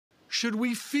Should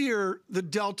we fear the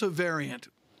Delta variant?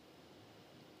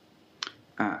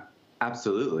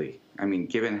 Absolutely. I mean,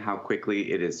 given how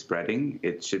quickly it is spreading,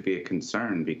 it should be a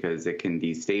concern because it can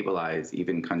destabilize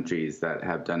even countries that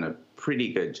have done a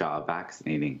pretty good job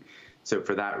vaccinating. So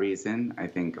for that reason, I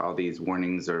think all these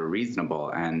warnings are reasonable,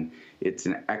 and it's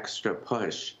an extra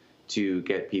push to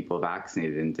get people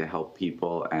vaccinated and to help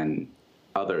people and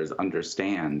others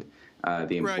understand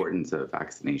the importance of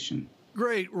vaccination.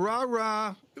 Great. Rah,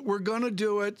 rah. We're going to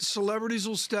do it. Celebrities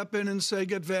will step in and say,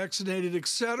 get vaccinated, et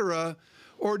cetera.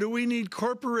 Or do we need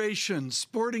corporations,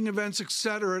 sporting events, et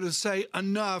cetera, to say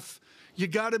enough? You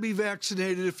got to be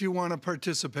vaccinated if you want to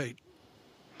participate.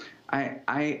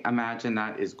 I imagine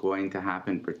that is going to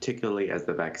happen, particularly as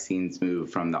the vaccines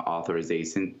move from the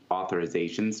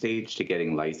authorization stage to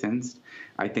getting licensed.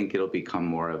 I think it'll become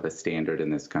more of a standard in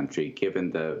this country, given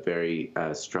the very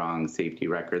strong safety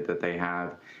record that they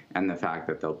have and the fact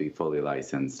that they'll be fully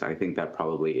licensed. I think that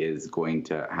probably is going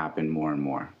to happen more and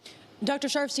more. Dr.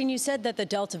 Sharfstein, you said that the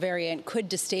Delta variant could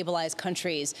destabilize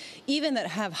countries, even that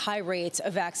have high rates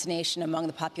of vaccination among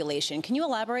the population. Can you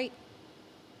elaborate?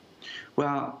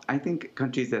 Well, I think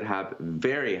countries that have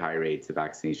very high rates of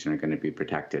vaccination are going to be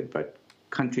protected, but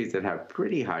countries that have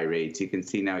pretty high rates, you can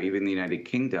see now even the United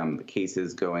Kingdom, the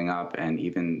cases going up, and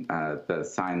even the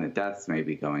sign that deaths may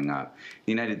be going up.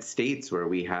 The United States, where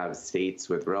we have states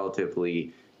with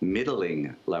relatively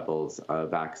middling levels of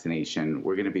vaccination,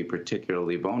 we're going to be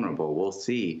particularly vulnerable. We'll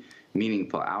see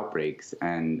meaningful outbreaks,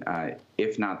 and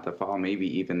if not the fall, maybe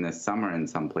even this summer in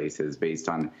some places, based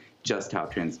on just how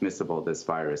transmissible this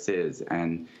virus is.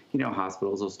 And, you know,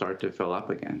 hospitals will start to fill up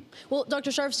again. Well,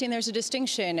 Dr. Sharfstein, there's a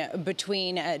distinction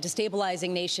between destabilizing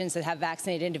nations that have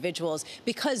vaccinated individuals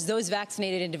because those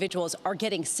vaccinated individuals are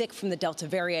getting sick from the Delta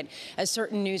variant, as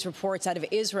certain news reports out of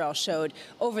Israel showed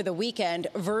over the weekend,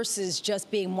 versus just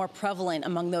being more prevalent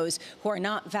among those who are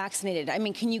not vaccinated. I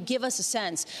mean, can you give us a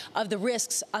sense of the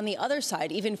risks on the other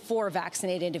side, even for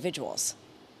vaccinated individuals?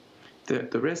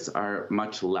 The risks are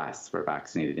much less for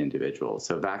vaccinated individuals.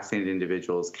 So vaccinated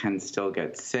individuals can still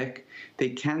get sick.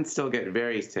 They can still get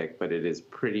very sick, but it is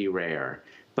pretty rare.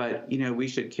 But, you know, we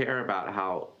should care about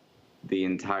how the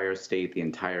entire state, the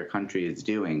entire country is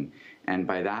doing. And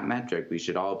by that metric, we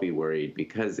should all be worried,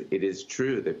 because it is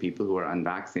true that people who are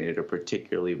unvaccinated are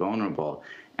particularly vulnerable.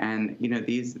 And, you know,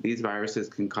 these viruses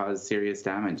can cause serious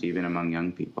damage even among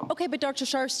young people. Okay, but Dr.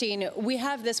 Sharfstein, we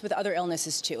have this with other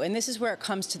illnesses too. And this is where it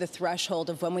comes to the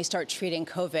threshold of when we start treating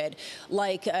COVID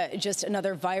like just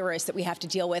another virus that we have to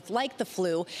deal with, like the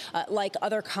flu, like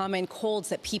other common colds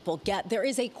that people get. There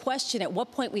is a question at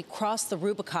what point we cross the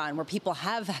Rubicon where people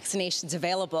have vaccinations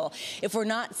available. If we're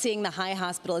not seeing the high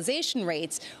hospitalization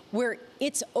rates, where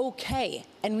it's okay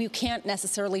and we can't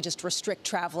necessarily just restrict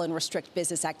travel and restrict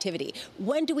business activity.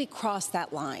 When do we cross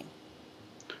that line?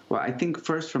 Well, I think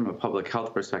first, from a public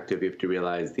health perspective, you have to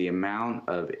realize the amount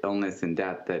of illness and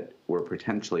death that we're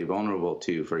potentially vulnerable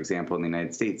to, for example, in the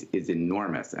United States, is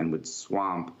enormous and would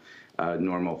swamp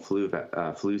normal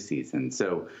flu season.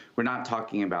 So we're not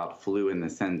talking about flu in the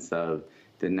sense of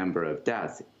the number of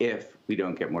deaths if we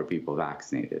don't get more people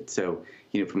vaccinated. So,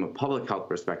 you know, from a public health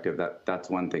perspective,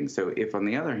 that's one thing. So if, on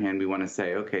the other hand, we want to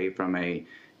say, okay, from a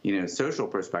social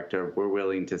perspective, we're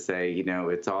willing to say,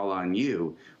 it's all on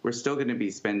you. We're still going to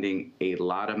be spending a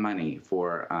lot of money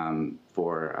for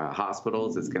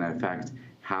hospitals. It's going to affect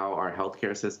how our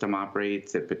healthcare system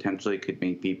operates. It potentially could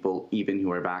make people, even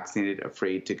who are vaccinated,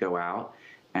 afraid to go out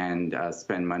and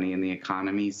spend money in the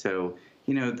economy. So,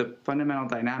 the fundamental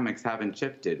dynamics haven't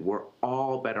shifted. We're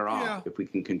all better off if we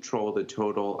can control the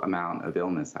total amount of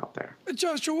illness out there.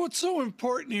 Joshua, what's so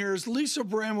important here is Lisa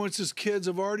Abramowitz's kids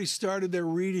have already started their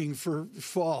reading for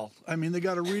fall. I mean, they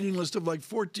got a reading list of like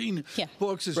 14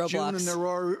 books. It's June, and they're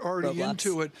already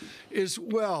into it as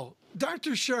well.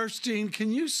 Dr. Sharfstein,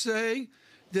 can you say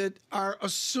that our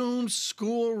assumed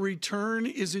school return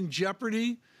is in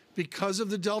jeopardy because of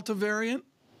the Delta variant?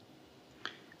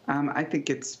 I think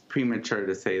it's premature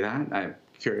to say that. I'm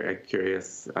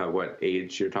curious what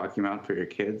age you're talking about for your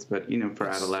kids, but for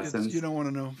adolescents, you don't want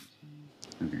to know.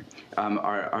 Okay.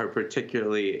 Are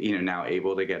particularly now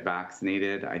able to get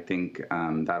vaccinated. I think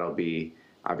that'll be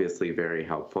obviously very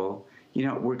helpful.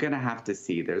 We're going to have to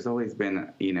see. There's always been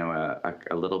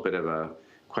a little bit of a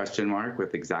question mark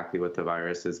with exactly what the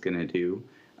virus is going to do,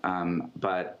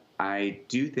 but I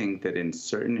do think that in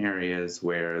certain areas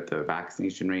where the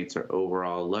vaccination rates are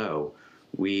overall low,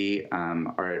 we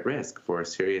are at risk for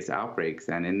serious outbreaks.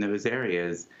 And in those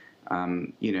areas,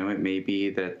 it may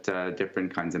be that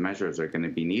different kinds of measures are going to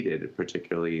be needed,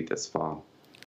 particularly this fall.